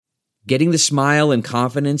Getting the smile and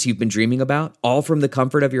confidence you've been dreaming about, all from the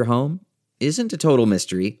comfort of your home, isn't a total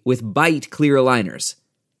mystery with Byte clear aligners.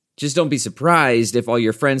 Just don't be surprised if all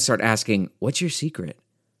your friends start asking, "What's your secret?"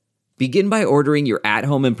 Begin by ordering your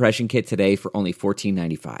at-home impression kit today for only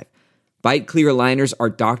 $14.95. Byte clear aligners are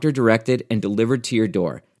doctor-directed and delivered to your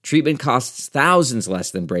door. Treatment costs thousands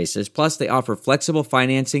less than braces, plus they offer flexible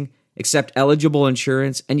financing, accept eligible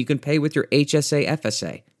insurance, and you can pay with your HSA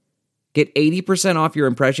FSA. Get 80% off your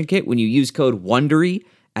impression kit when you use code WONDERY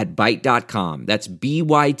at Byte.com. That's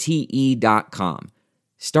BYTE.com.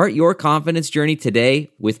 Start your confidence journey today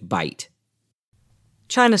with Byte.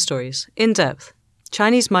 China Stories, in depth.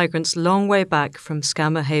 Chinese migrants' long way back from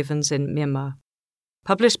scammer havens in Myanmar.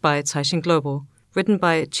 Published by Caixin Global, written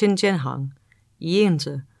by Qin Jianhang, Yi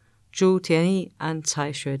Yingzi, Zhu Tianyi, and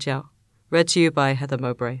Cai Xuejiao. Read to you by Heather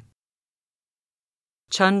Mowbray.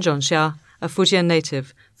 Chen Zhongxia, a Fujian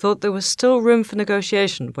native, thought there was still room for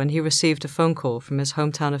negotiation when he received a phone call from his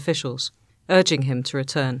hometown officials, urging him to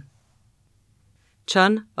return.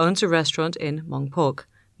 Chen owns a restaurant in Mongpok,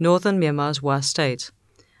 northern Myanmar's Hua State,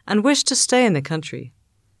 and wished to stay in the country.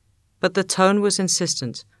 But the tone was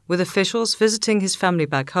insistent, with officials visiting his family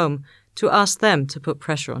back home to ask them to put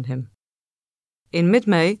pressure on him. In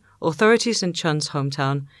mid-May, authorities in Chen's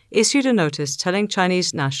hometown issued a notice telling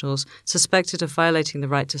Chinese nationals suspected of violating the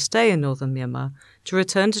right to stay in northern Myanmar to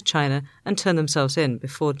return to China and turn themselves in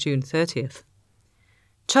before June 30th.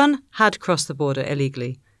 Chen had crossed the border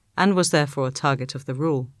illegally and was therefore a target of the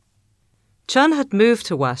rule. Chen had moved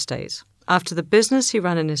to Hua State after the business he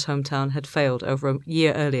ran in his hometown had failed over a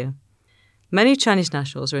year earlier. Many Chinese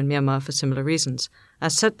nationals are in Myanmar for similar reasons,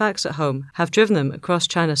 as setbacks at home have driven them across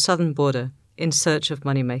China's southern border in search of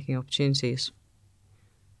money-making opportunities.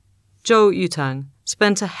 Zhou Yutang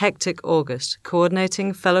spent a hectic August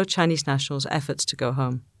coordinating fellow Chinese nationals' efforts to go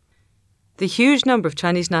home. The huge number of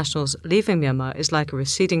Chinese nationals leaving Myanmar is like a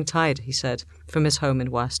receding tide, he said, from his home in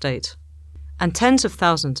Hua State. And tens of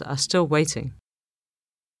thousands are still waiting.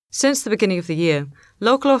 Since the beginning of the year,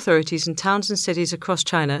 local authorities in towns and cities across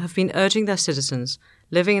China have been urging their citizens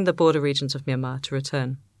living in the border regions of Myanmar to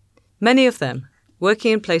return. Many of them,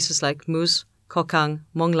 working in places like Mus, Kokang,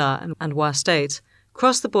 Mongla, and Hua State,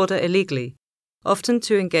 cross the border illegally, often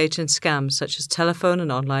to engage in scams such as telephone and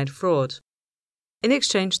online fraud. In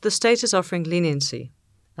exchange, the state is offering leniency,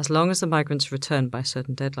 as long as the migrants return by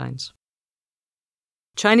certain deadlines.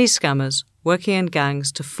 Chinese scammers, working in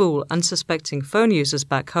gangs to fool unsuspecting phone users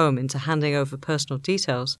back home into handing over personal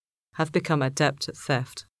details, have become adept at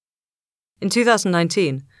theft. In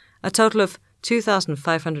 2019, a total of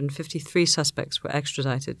 2,553 suspects were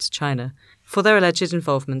extradited to China for their alleged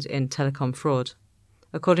involvement in telecom fraud,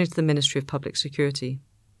 according to the Ministry of Public Security.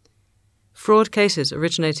 Fraud cases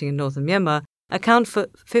originating in northern Myanmar account for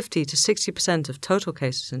 50 to 60% of total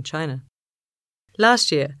cases in China.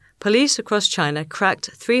 Last year, police across China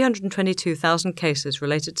cracked 322,000 cases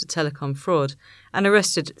related to telecom fraud and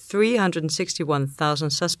arrested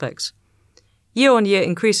 361,000 suspects, year-on-year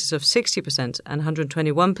increases of 60% and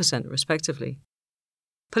 121% respectively.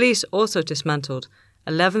 Police also dismantled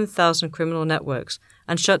 11,000 criminal networks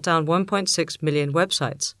and shut down 1.6 million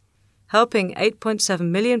websites, helping 8.7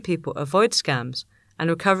 million people avoid scams and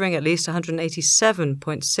recovering at least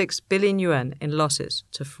 187.6 billion yuan in losses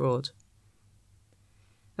to fraud.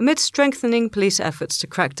 Amid strengthening police efforts to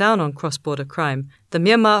crack down on cross-border crime, the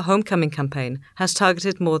Myanmar Homecoming Campaign has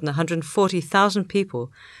targeted more than 140,000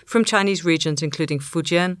 people from Chinese regions including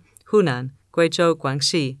Fujian, Hunan, Guizhou,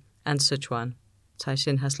 Guangxi, and Sichuan,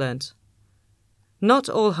 Caixin has learnt. Not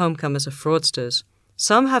all homecomers are fraudsters.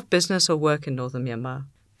 Some have business or work in northern Myanmar,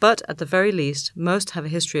 but at the very least, most have a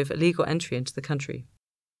history of illegal entry into the country.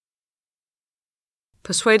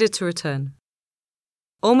 Persuaded to return.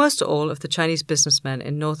 Almost all of the Chinese businessmen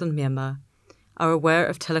in northern Myanmar are aware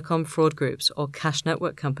of telecom fraud groups or cash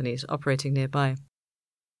network companies operating nearby.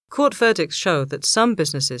 Court verdicts show that some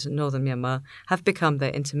businesses in northern Myanmar have become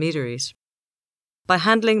their intermediaries. By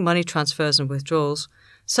handling money transfers and withdrawals,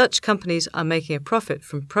 such companies are making a profit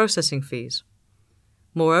from processing fees.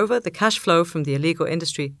 Moreover, the cash flow from the illegal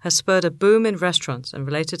industry has spurred a boom in restaurants and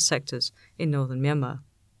related sectors in northern Myanmar.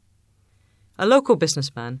 A local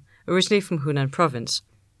businessman, originally from Hunan province,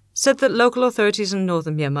 said that local authorities in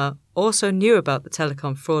northern Myanmar also knew about the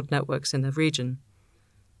telecom fraud networks in the region.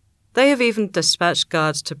 They have even dispatched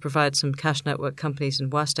guards to provide some cash network companies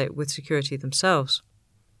in Hua State with security themselves.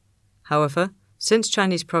 However, since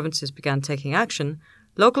Chinese provinces began taking action,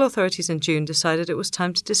 local authorities in June decided it was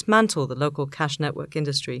time to dismantle the local cash network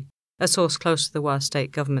industry, a source close to the Hua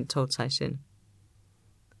State government told Caixin.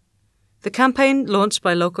 The campaign, launched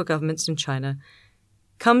by local governments in China,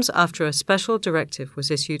 comes after a special directive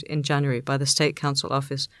was issued in January by the State Council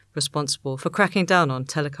Office responsible for cracking down on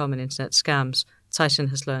telecom and internet scams,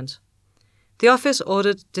 Caixin has learned. The office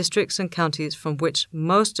ordered districts and counties from which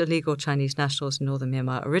most illegal Chinese nationals in northern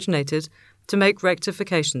Myanmar originated to make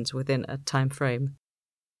rectifications within a time frame.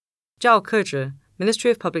 Zhao Kezhi,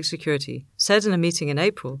 Ministry of Public Security, said in a meeting in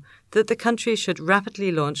April that the country should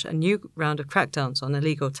rapidly launch a new round of crackdowns on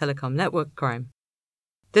illegal telecom network crime.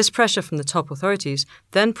 This pressure from the top authorities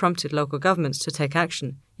then prompted local governments to take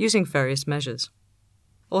action, using various measures.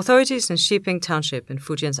 Authorities in Xiping Township in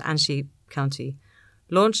Fujian's Anxi County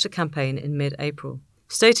launched a campaign in mid-April,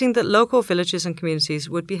 stating that local villages and communities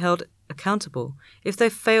would be held accountable if they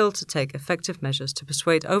failed to take effective measures to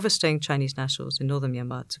persuade overstaying Chinese nationals in northern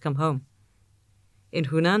Myanmar to come home. In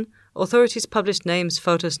Hunan, authorities published names,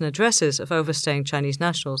 photos and addresses of overstaying Chinese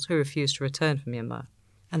nationals who refused to return from Myanmar,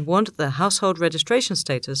 and warned that their household registration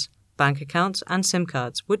status, bank accounts and SIM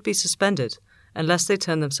cards would be suspended unless they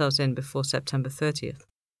turned themselves in before September 30th.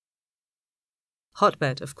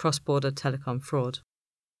 Hotbed of cross-border telecom fraud.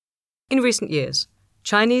 In recent years,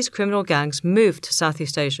 Chinese criminal gangs moved to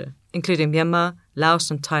Southeast Asia, including Myanmar, Laos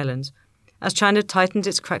and Thailand, as China tightened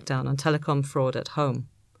its crackdown on telecom fraud at home.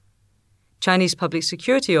 Chinese public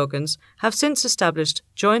security organs have since established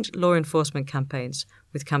joint law enforcement campaigns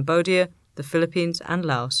with Cambodia, the Philippines and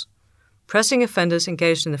Laos, pressing offenders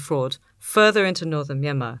engaged in the fraud further into northern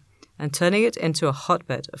Myanmar and turning it into a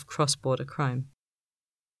hotbed of cross-border crime.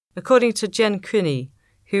 According to Jen Quinny,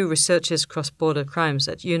 who researches cross-border crimes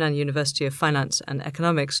at Yunnan University of Finance and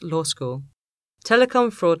Economics Law School,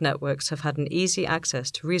 telecom fraud networks have had an easy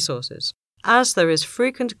access to resources, as there is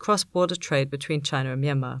frequent cross-border trade between China and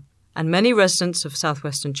Myanmar, and many residents of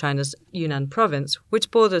southwestern China's Yunnan province, which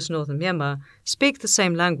borders northern Myanmar, speak the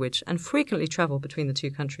same language and frequently travel between the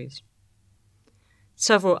two countries.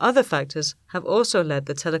 Several other factors have also led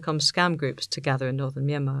the telecom scam groups to gather in northern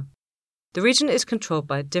Myanmar. The region is controlled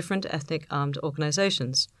by different ethnic armed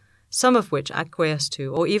organizations, some of which acquiesce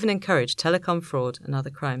to or even encourage telecom fraud and other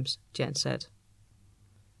crimes, Jen said.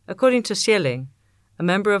 According to Xieling, a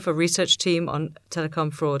member of a research team on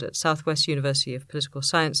telecom fraud at Southwest University of Political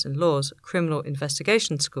Science and Law's Criminal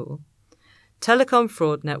Investigation School, telecom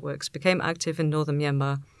fraud networks became active in northern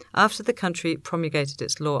Myanmar after the country promulgated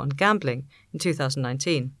its law on gambling in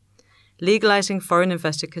 2019, legalizing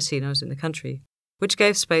foreign-invested casinos in the country, which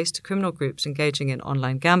gave space to criminal groups engaging in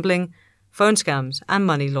online gambling, phone scams, and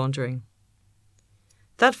money laundering.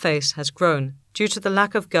 That face has grown due to the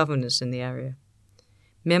lack of governance in the area.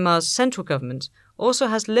 Myanmar's central government also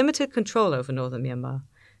has limited control over northern Myanmar,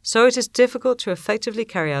 so it is difficult to effectively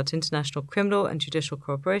carry out international criminal and judicial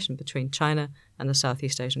cooperation between China and the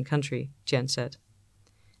Southeast Asian country, Jen said.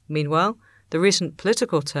 Meanwhile, the recent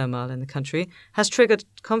political turmoil in the country has triggered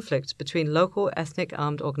conflict between local ethnic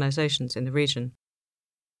armed organizations in the region.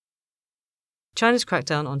 China's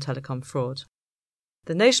crackdown on telecom fraud.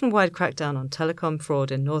 The nationwide crackdown on telecom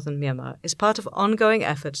fraud in northern Myanmar is part of ongoing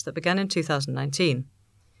efforts that began in 2019.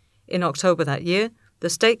 In October that year, the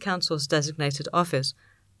State Council's designated office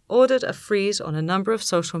ordered a freeze on a number of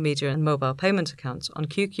social media and mobile payment accounts on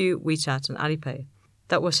QQ, WeChat and Alipay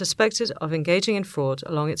that were suspected of engaging in fraud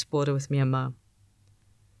along its border with Myanmar.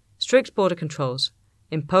 Strict border controls,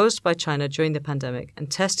 imposed by China during the pandemic and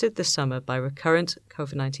tested this summer by recurrent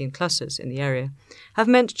COVID-19 clusters in the area, have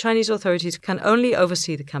meant Chinese authorities can only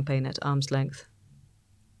oversee the campaign at arm's length.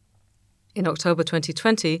 In October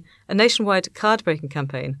 2020, a nationwide card-breaking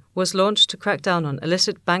campaign was launched to crack down on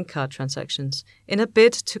illicit bank card transactions in a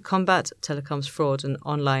bid to combat telecoms fraud and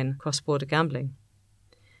online cross-border gambling.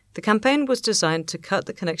 The campaign was designed to cut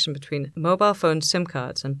the connection between mobile phone SIM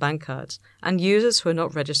cards and bank cards and users who are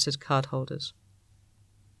not registered cardholders.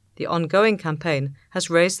 The ongoing campaign has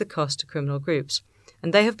raised the cost to criminal groups,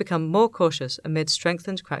 and they have become more cautious amid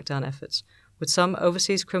strengthened crackdown efforts, with some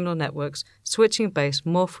overseas criminal networks switching base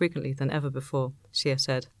more frequently than ever before, Xie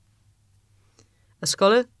said. A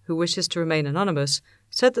scholar who wishes to remain anonymous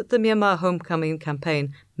said that the Myanmar Homecoming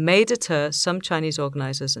campaign may deter some Chinese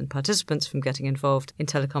organizers and participants from getting involved in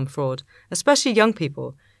telecom fraud, especially young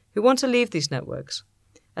people who want to leave these networks,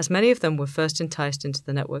 as many of them were first enticed into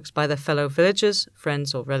the networks by their fellow villagers,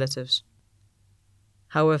 friends or relatives.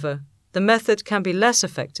 However, the method can be less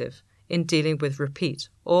effective in dealing with repeat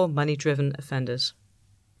or money-driven offenders.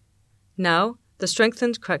 Now, the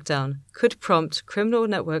strengthened crackdown could prompt criminal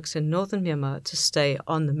networks in northern Myanmar to stay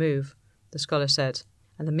on the move, the scholar said,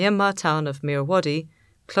 and the Myanmar town of Mirawaddy,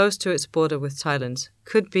 close to its border with Thailand,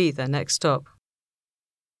 could be their next stop.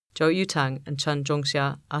 Zhou Yutang and Chen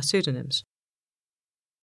Zhongxia are pseudonyms.